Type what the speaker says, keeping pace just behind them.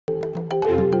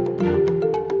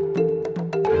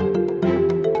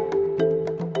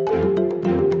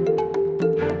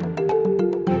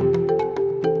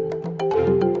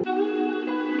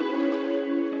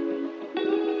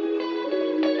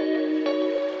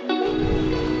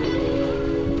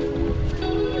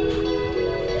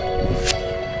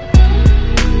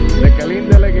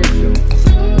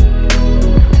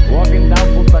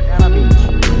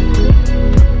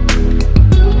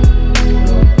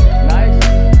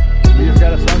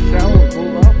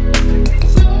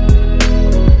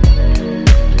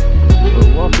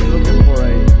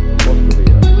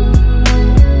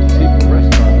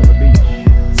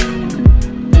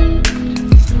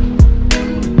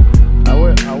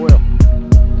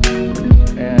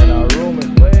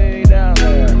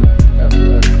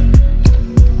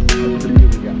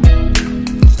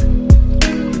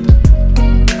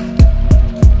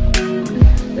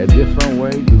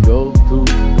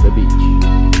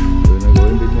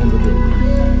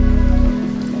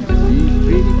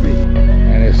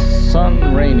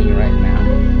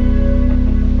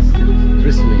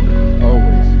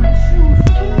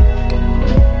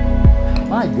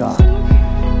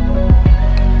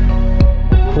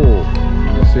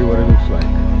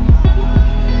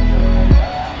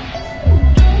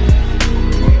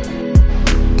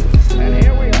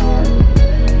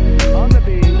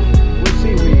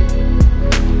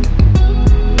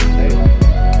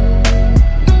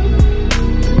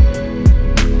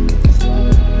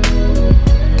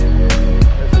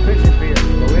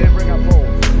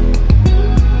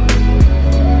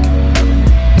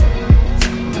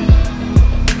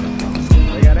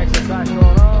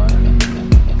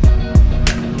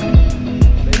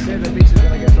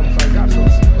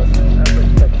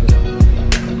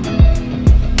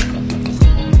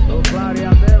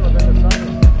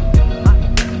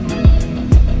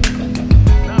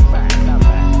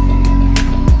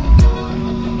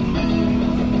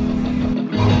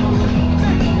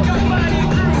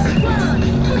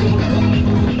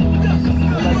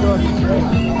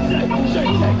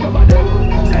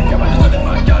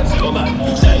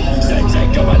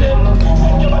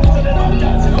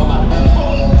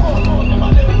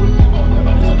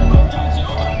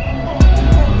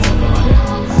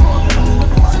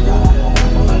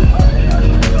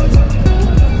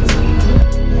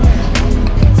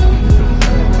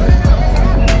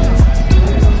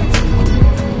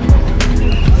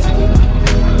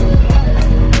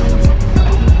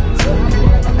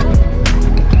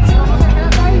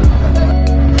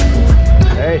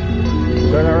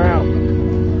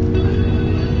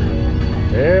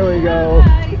we go.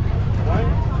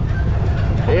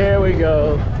 Here we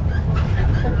go.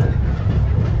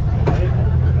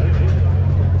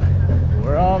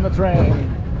 We're on the train.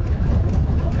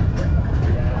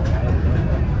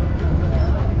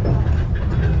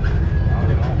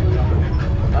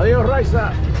 Adios,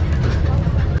 Raiza.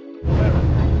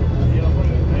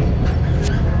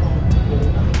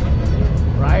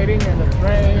 Riding in the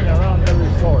train around the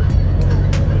resort.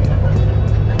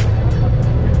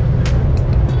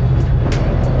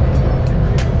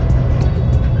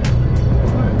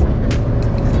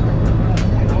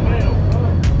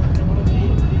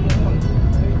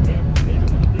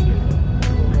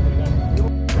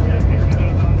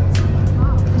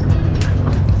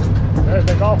 There's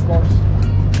the golf course.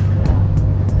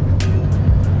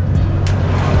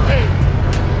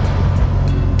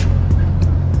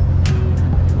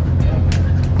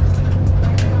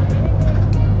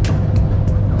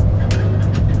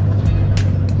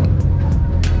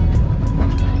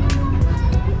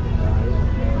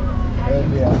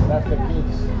 Yeah, that's the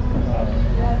kids.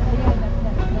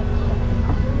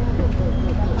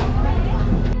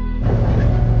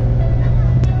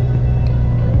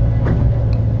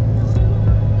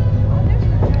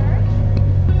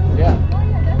 Yeah. Oh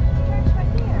yeah, that's the church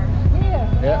right there. Here?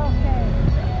 Yeah. Okay.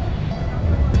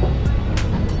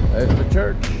 There's the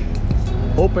church.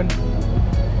 Open.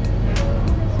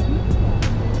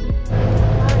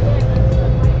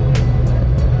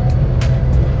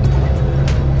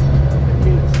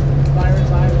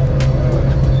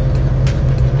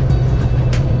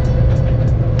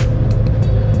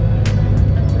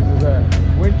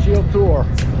 Windshield tour.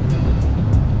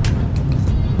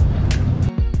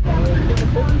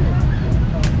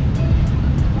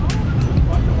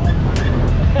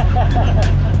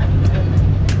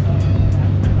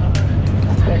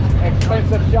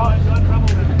 Expensive shops.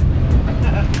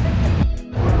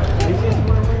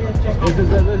 This is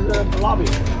the lobby.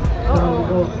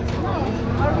 Oh.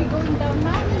 Are we going down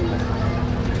now?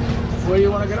 Where do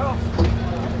you want to get off?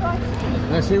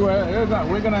 Let's see where it is.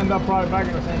 We're going to end up probably back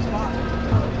in the same spot.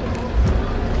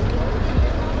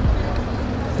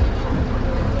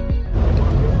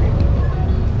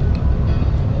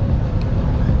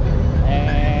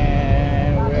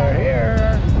 And we're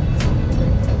here.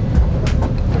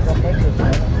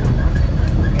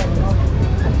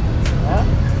 Huh?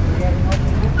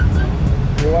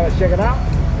 You want to check it out?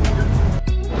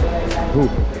 Who?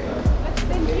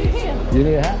 You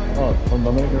need a hat? Oh, from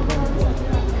Dominican Republic.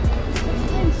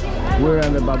 We're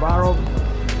in the Barbaro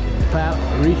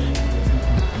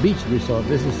Beach Resort.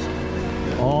 This is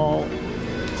all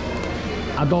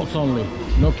adults only,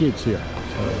 no kids here.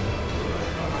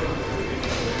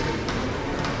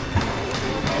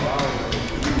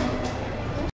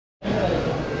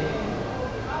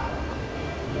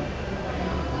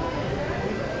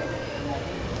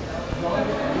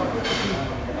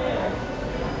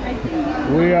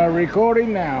 We are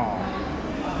recording now.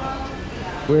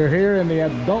 We're here in the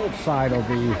adult side of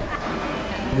the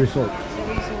resort.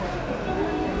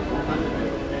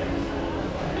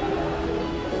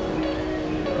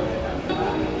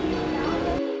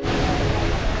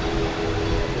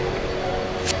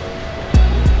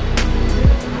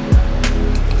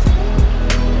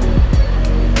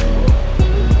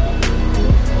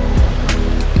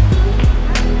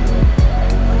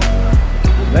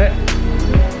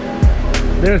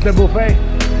 There's the buffet.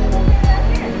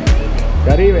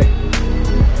 Caribe.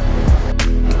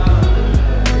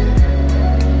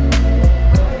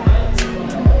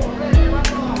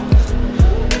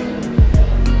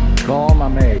 Call my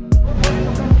mate.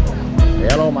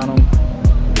 Hello, Manon.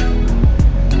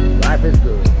 Life is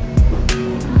good.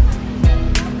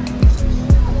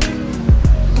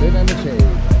 Sit in the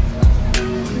shade.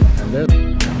 And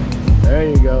there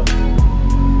you go.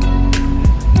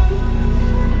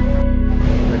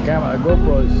 The camera, the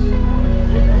GoPro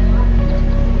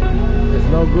is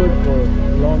no good for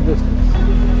long distance.